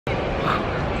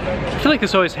I feel like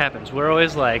this always happens. We're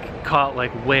always like caught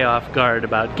like way off guard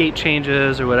about gate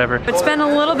changes or whatever. It's been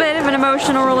a little bit of an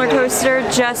emotional roller coaster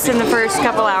just in the first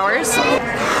couple hours.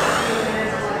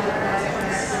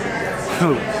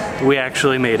 We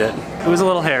actually made it. It was a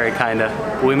little hairy kinda,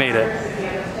 but we made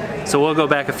it. So we'll go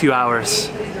back a few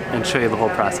hours and show you the whole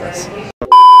process.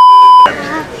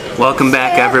 Welcome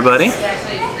back everybody.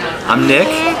 I'm Nick.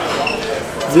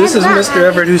 This is Mr.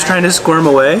 Everett who's trying to squirm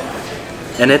away.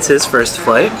 And it's his first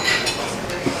flight.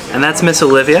 And that's Miss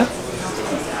Olivia.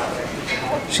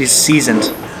 She's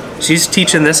seasoned. She's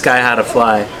teaching this guy how to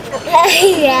fly.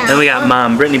 Yeah. Then we got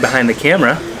Mom, Brittany, behind the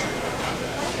camera.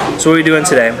 So what are we doing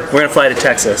today? We're gonna fly to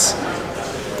Texas.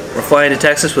 We're flying to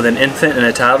Texas with an infant and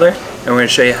a toddler, and we're gonna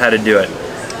show you how to do it.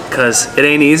 Because it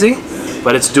ain't easy,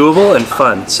 but it's doable and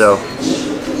fun, so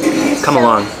come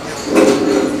along.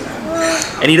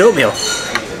 And eat oatmeal.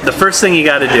 The first thing you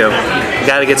gotta do, you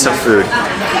gotta get some food.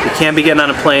 You can't be getting on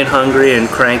a plane hungry and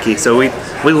cranky, so we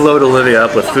load Olivia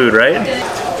up with food, right?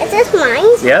 Is this mine?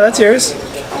 Yeah, that's yours.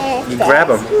 You grab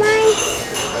them.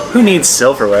 Who needs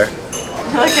silverware?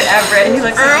 Look at Everett, he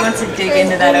looks like he wants to dig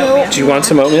into that oatmeal. Do you want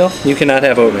some oatmeal? You cannot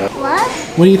have oatmeal. What?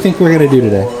 What do you think we're gonna do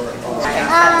today? Go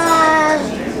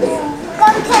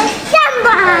to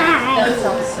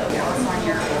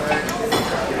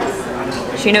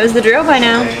somebody. She knows the drill by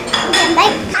now.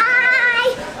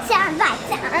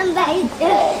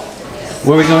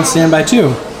 Where are we going stand by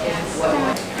to?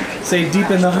 Say deep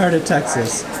in the heart of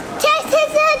Texas. Texas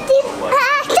is deep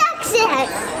Texas.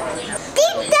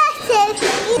 Deep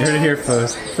Texas. You heard it here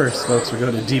first, folks. We're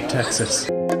going to deep Texas.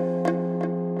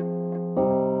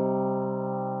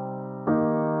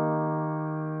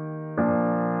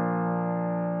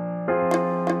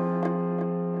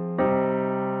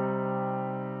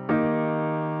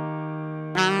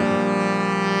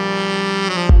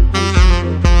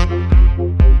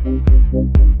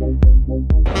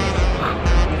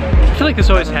 I feel like this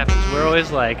always happens. We're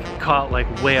always like caught like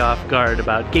way off guard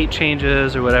about gate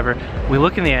changes or whatever. We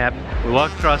look in the app, we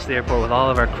walk across the airport with all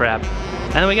of our crap,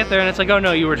 and then we get there and it's like, oh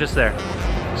no, you were just there.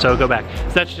 So go back.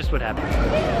 So that's just what happened.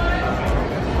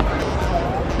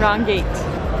 Wrong gate.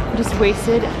 Just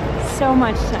wasted so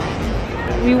much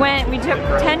time. We took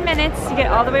 10 minutes to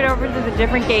get all the way over to the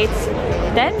different gates,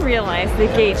 then realized the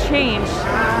gate changed.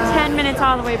 10 minutes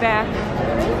all the way back.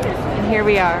 And here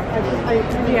we are.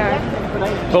 Here we are.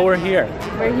 But we're here.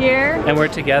 We're here. And we're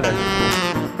together. You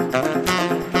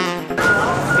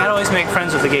gotta always make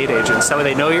friends with the gate agents. That way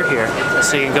they know you're here,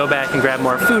 so you can go back and grab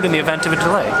more food in the event of a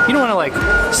delay. You don't wanna like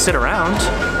sit around.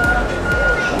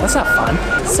 That's not fun.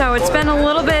 So it's been a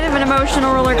little bit of an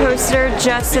emotional roller coaster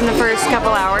just in the first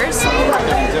couple hours.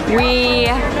 We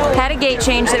had a gate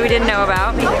change that we didn't know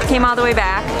about. Came all the way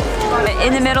back.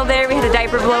 In the middle there we had a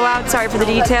diaper blowout. Sorry for the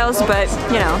details, but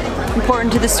you know,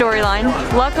 important to the storyline.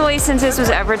 Luckily, since this was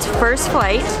Everett's first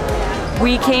flight,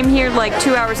 we came here like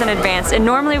 2 hours in advance, and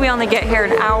normally we only get here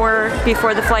an hour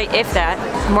before the flight, if that.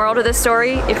 Moral to the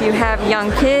story, if you have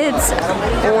young kids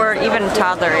or even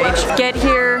toddler age, get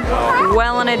here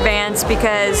well in advance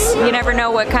because you never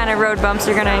know what kind of road bumps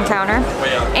you're gonna encounter.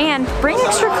 And bring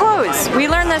extra clothes. We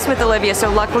learned this with Olivia, so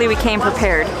luckily we came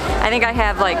prepared. I think I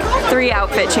have like 3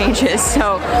 outfit changes,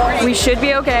 so we should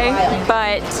be okay,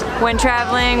 but when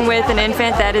traveling with an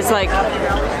infant, that is like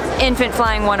infant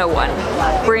flying 101.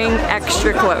 Bring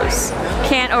extra clothes.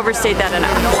 Can't overstate that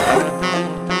enough.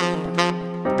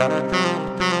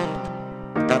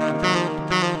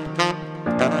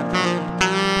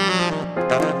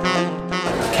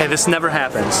 Okay, this never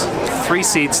happens. 3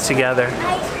 seats together.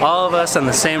 All of us on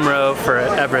the same row for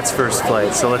Everett's first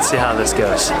flight, so let's see how this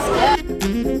goes.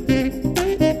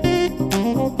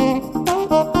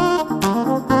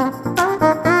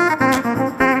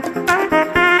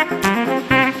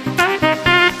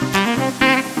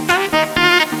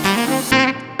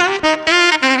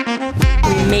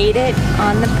 Made it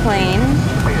on the plane.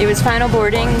 It was final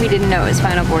boarding. We didn't know it was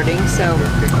final boarding, so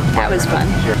that was fun.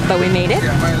 But we made it.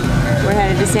 We're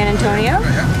headed to San Antonio.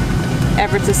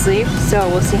 Everett's asleep, so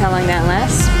we'll see how long that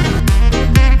lasts.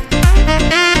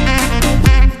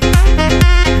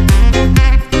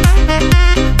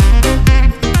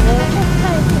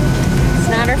 It's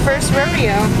not her first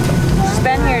rodeo. She's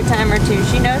been here a time or two.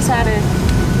 She knows how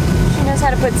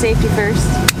to put safety first.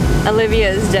 Olivia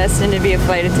is destined to be a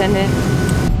flight attendant.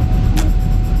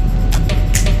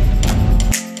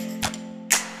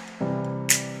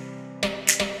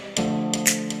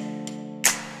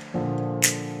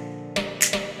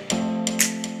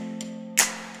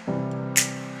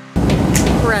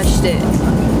 Crushed it.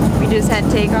 We just had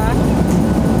takeoff.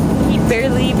 He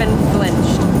barely even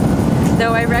flinched.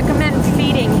 Though I recommend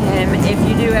feeding him if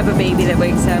you do have a baby that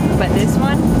wakes up. But this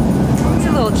one, it's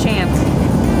a little champ.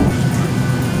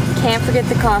 Can't forget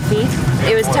the coffee.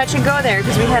 It was touch and go there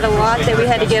because we had a lot that we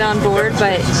had to get on board,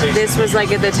 but this was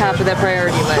like at the top of the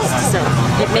priority list. So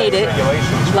it made it,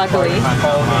 luckily.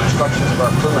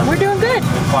 We're doing good.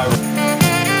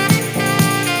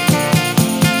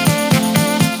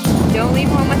 Don't leave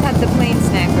home without the plane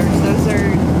snackers.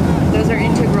 Those are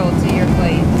integral to your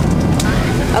flight.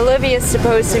 Olivia's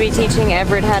supposed to be teaching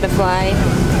Everett how to fly,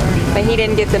 but he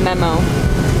didn't get the memo.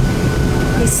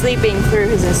 He's sleeping through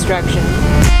his instruction.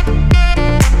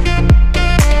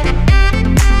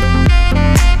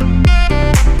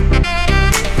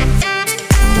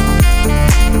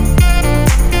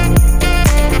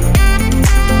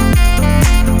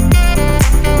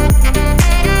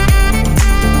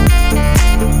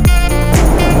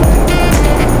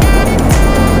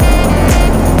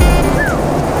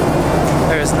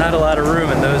 There's not a lot of room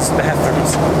in those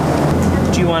bathrooms.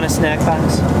 Do you want a snack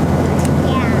box?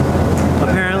 Yeah.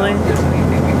 Apparently,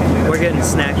 we're getting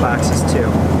snack boxes too.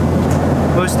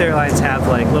 Most airlines have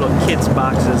like little kids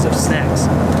boxes of snacks,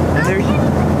 and they're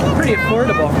pretty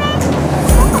affordable.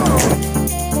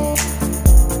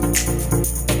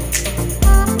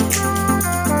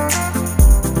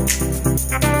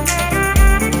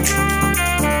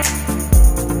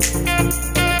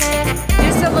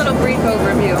 Just a little brief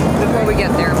overview before we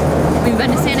get there. We've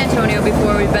been to San Antonio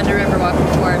before, we've been to Riverwalk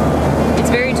before. It's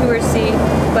very touristy,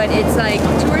 but it's like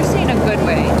touristy in a good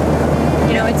way.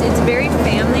 You know, it's very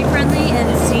family friendly and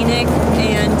scenic,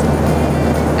 and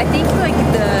I think like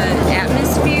the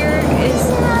atmosphere is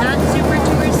not super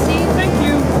touristy. Thank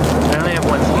you. I only have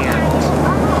one hand.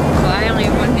 Well, I only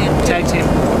have one hand. Tag team.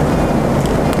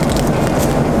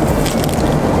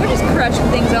 We're just crushing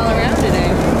things all around today.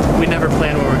 We never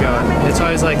plan where we're going. It's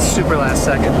always like super last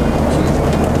second.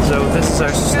 So this is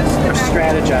our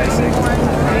strategizing.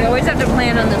 We always have to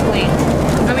plan on the plane.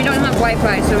 And we don't have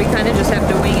Wi-Fi, so we kind of just have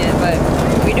to wing it, but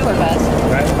we do our best.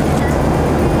 Right?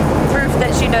 Proof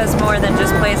that she does more than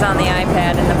just plays on the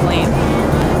iPad in the plane.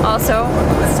 Also,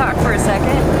 let's talk for a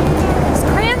second. These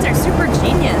crayons are super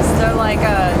genius. They're like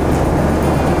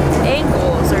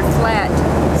angles or flat,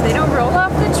 so they don't roll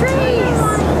off the trees.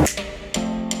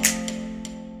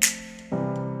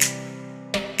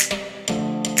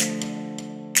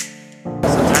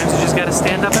 Sometimes you just gotta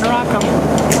stand up and rock them.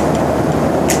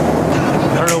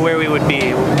 I don't know where we would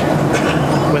be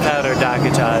without our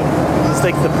Dakatad. It's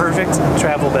like the perfect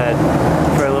travel bed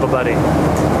for our little buddy.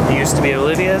 It used to be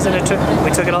Olivia's, and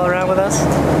we took it all around with us,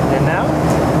 and now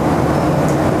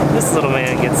this little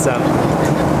man gets some.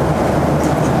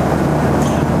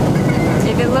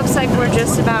 If it looks like we're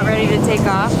just about ready to take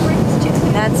off,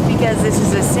 that's because this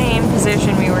is the same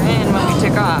position we were in when we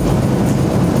took off.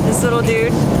 This little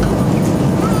dude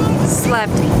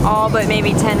slept all but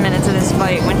maybe 10 minutes of this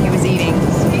flight when he was eating.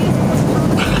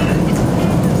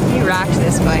 He rocked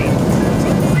this flight.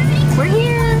 We're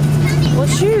here! Well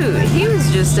shoot, he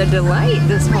was just a delight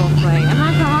this whole flight, I'm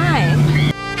not gonna lie.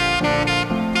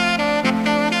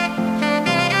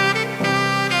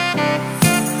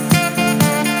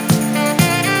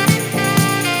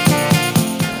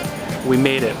 We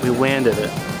made it, we landed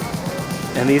it.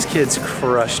 And these kids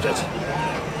crushed it.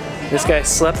 This guy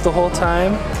slept the whole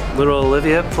time. Little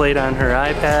Olivia played on her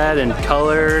iPad and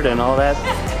colored and all that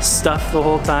stuff the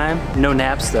whole time. No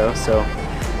naps though, so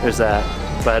there's that.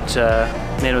 But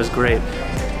man, it was great.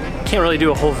 Can't really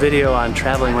do a whole video on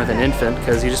traveling with an infant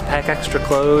because you just pack extra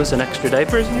clothes and extra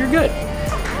diapers and you're good.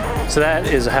 So that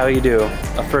is how you do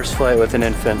a first flight with an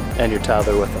infant and your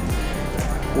toddler with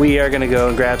them. We are gonna go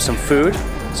and grab some food,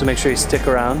 so make sure you stick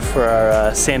around for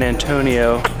our San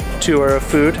Antonio tour of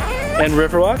food and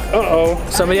Riverwalk. Uh-oh,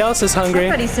 somebody else is hungry.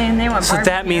 Somebody's saying they want So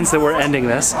that means that we're ending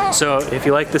this. So if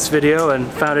you liked this video and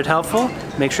found it helpful,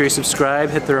 make sure you subscribe,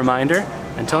 hit the reminder.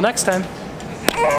 Until next time.